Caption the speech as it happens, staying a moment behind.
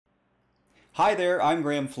Hi there, I'm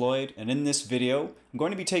Graham Floyd, and in this video, I'm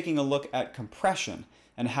going to be taking a look at compression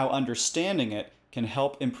and how understanding it can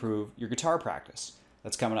help improve your guitar practice.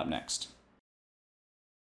 That's coming up next.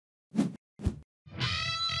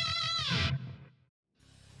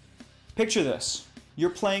 Picture this. You're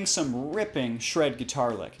playing some ripping shred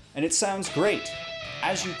guitar lick, and it sounds great.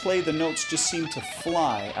 As you play, the notes just seem to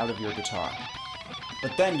fly out of your guitar.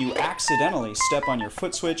 But then you accidentally step on your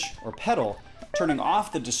foot switch or pedal, turning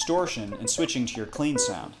off the distortion and switching to your clean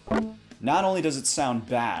sound. Not only does it sound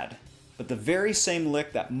bad, but the very same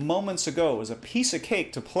lick that moments ago was a piece of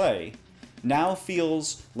cake to play now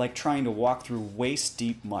feels like trying to walk through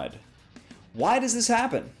waist-deep mud. Why does this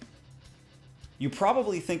happen? You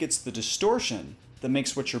probably think it's the distortion that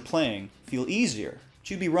makes what you're playing feel easier, but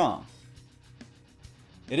you'd be wrong.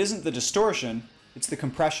 It isn't the distortion, it's the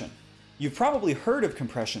compression. You've probably heard of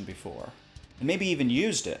compression before, and maybe even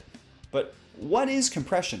used it. But what is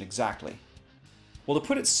compression exactly? Well, to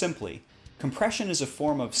put it simply, compression is a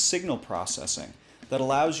form of signal processing that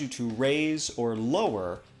allows you to raise or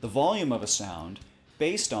lower the volume of a sound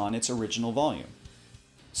based on its original volume.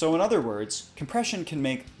 So in other words, compression can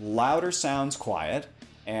make louder sounds quiet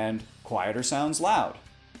and quieter sounds loud.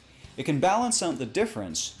 It can balance out the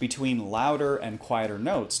difference between louder and quieter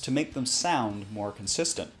notes to make them sound more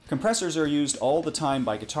consistent. Compressors are used all the time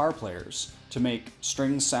by guitar players to make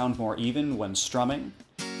strings sound more even when strumming,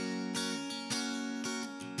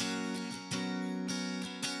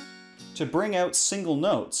 to bring out single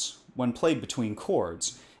notes when played between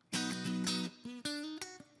chords,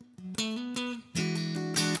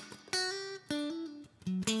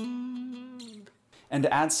 and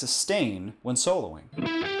to add sustain when soloing.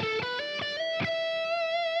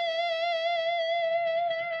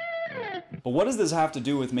 But what does this have to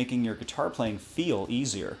do with making your guitar playing feel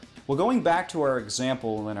easier? Well, going back to our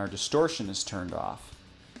example when our distortion is turned off,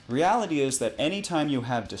 the reality is that anytime you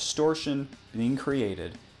have distortion being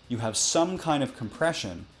created, you have some kind of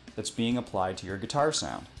compression that's being applied to your guitar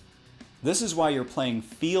sound. This is why your playing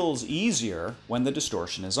feels easier when the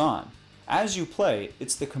distortion is on. As you play,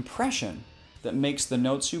 it's the compression that makes the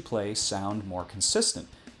notes you play sound more consistent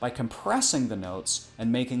by compressing the notes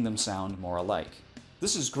and making them sound more alike.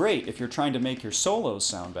 This is great if you're trying to make your solos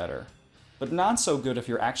sound better, but not so good if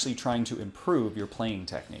you're actually trying to improve your playing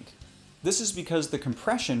technique. This is because the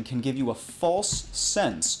compression can give you a false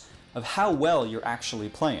sense of how well you're actually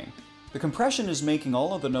playing. The compression is making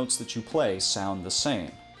all of the notes that you play sound the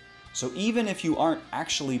same. So even if you aren't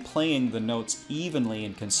actually playing the notes evenly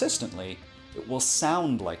and consistently, it will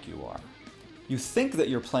sound like you are. You think that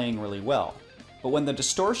you're playing really well, but when the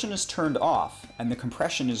distortion is turned off and the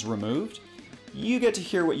compression is removed, you get to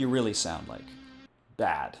hear what you really sound like.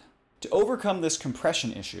 Bad. To overcome this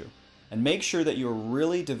compression issue and make sure that you're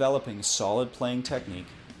really developing solid playing technique,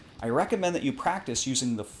 I recommend that you practice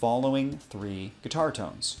using the following 3 guitar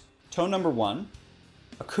tones. Tone number 1,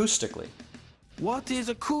 acoustically. What is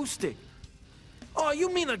acoustic? Oh, you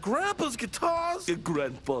mean a grandpa's guitars? A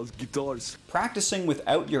grandpa's guitars. Practicing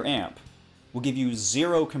without your amp will give you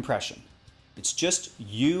 0 compression. It's just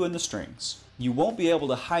you and the strings. You won't be able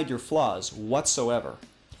to hide your flaws whatsoever,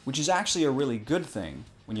 which is actually a really good thing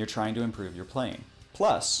when you're trying to improve your playing.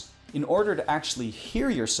 Plus, in order to actually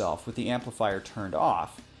hear yourself with the amplifier turned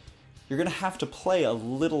off, you're going to have to play a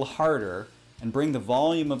little harder and bring the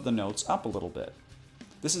volume of the notes up a little bit.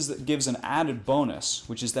 This gives an added bonus,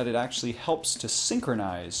 which is that it actually helps to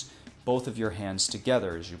synchronize both of your hands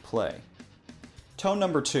together as you play. Tone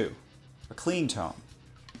number 2, a clean tone.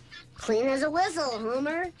 Clean as a whistle,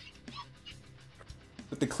 Homer.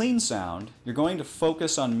 With the clean sound, you're going to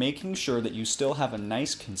focus on making sure that you still have a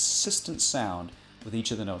nice consistent sound with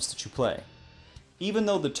each of the notes that you play. Even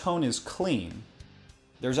though the tone is clean,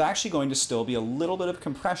 there's actually going to still be a little bit of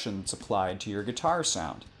compression that's applied to your guitar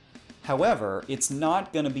sound. However, it's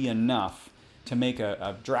not going to be enough to make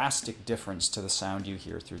a drastic difference to the sound you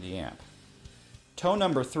hear through the amp. Tone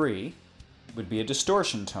number 3 would be a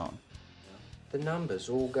distortion tone. The numbers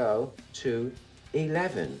all go to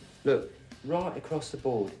 11. Look, right across the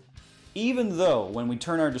board. Even though when we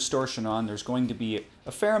turn our distortion on there's going to be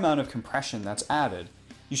a fair amount of compression that's added,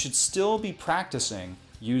 you should still be practicing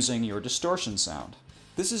using your distortion sound.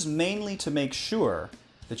 This is mainly to make sure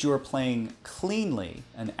that you are playing cleanly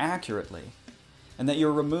and accurately, and that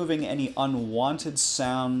you're removing any unwanted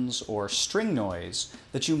sounds or string noise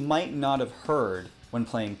that you might not have heard when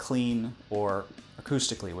playing clean or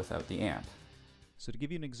acoustically without the amp. So to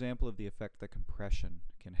give you an example of the effect that compression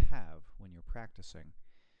can have when you're practicing,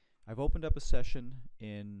 I've opened up a session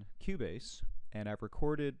in Cubase and I've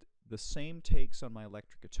recorded the same takes on my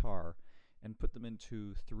electric guitar and put them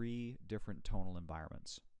into 3 different tonal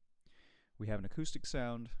environments. We have an acoustic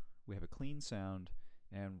sound, we have a clean sound,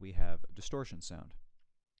 and we have a distortion sound.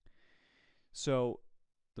 So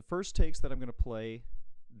the first takes that I'm going to play,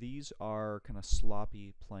 these are kind of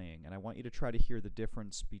sloppy playing, and I want you to try to hear the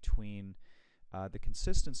difference between the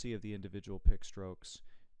consistency of the individual pick strokes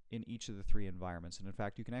in each of the three environments. And in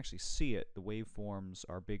fact, you can actually see it. The waveforms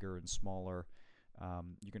are bigger and smaller.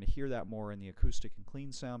 You're going to hear that more in the acoustic and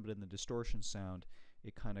clean sound, but in the distortion sound,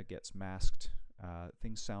 it kind of gets masked.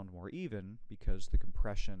 Things sound more even because the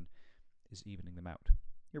compression is evening them out.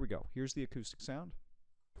 Here we go. Here's the acoustic sound.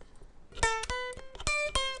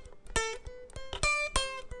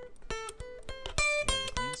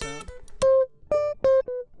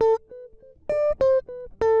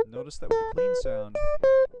 Notice that with the clean sound,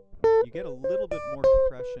 you get a little bit more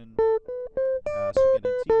compression, so again,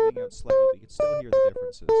 it's evening out slightly, but you can still hear the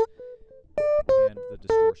differences, and the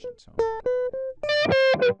distortion tone.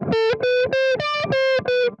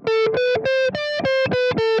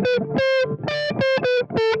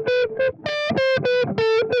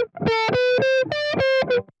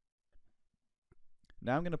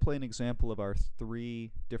 Now I'm going to play an example of our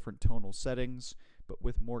three different tonal settings, but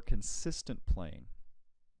with more consistent playing.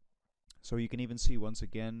 So you can even see once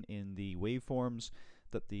again in the waveforms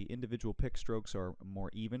that the individual pick strokes are more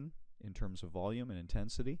even in terms of volume and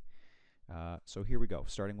intensity. So here we go,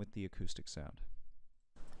 starting with the acoustic sound.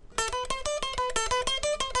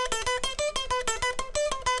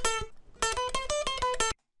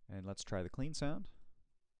 And let's try the clean sound.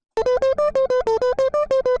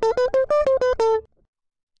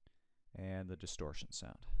 And the distortion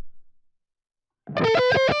sound.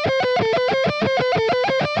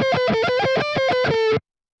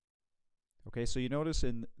 Okay, so you notice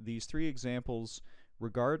in these three examples,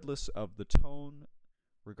 regardless of the tone,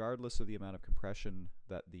 regardless of the amount of compression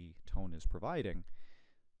that the tone is providing,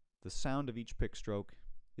 the sound of each pick stroke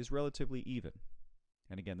is relatively even.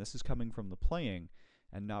 And again, this is coming from the playing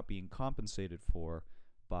and not being compensated for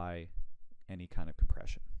by any kind of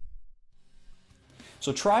compression.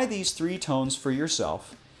 So try these three tones for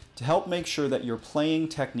yourself to help make sure that your playing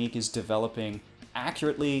technique is developing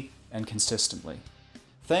accurately and consistently.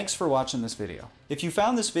 Thanks for watching this video. If you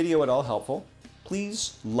found this video at all helpful,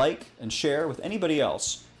 please like and share with anybody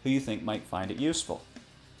else who you think might find it useful.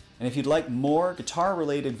 And if you'd like more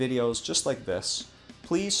guitar-related videos just like this,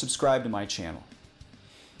 please subscribe to my channel.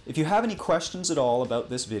 If you have any questions at all about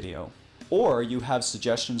this video, or you have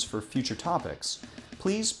suggestions for future topics,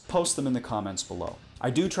 please post them in the comments below. I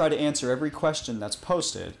do try to answer every question that's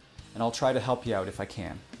posted, and I'll try to help you out if I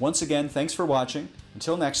can. Once again, thanks for watching.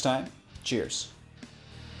 Until next time, cheers.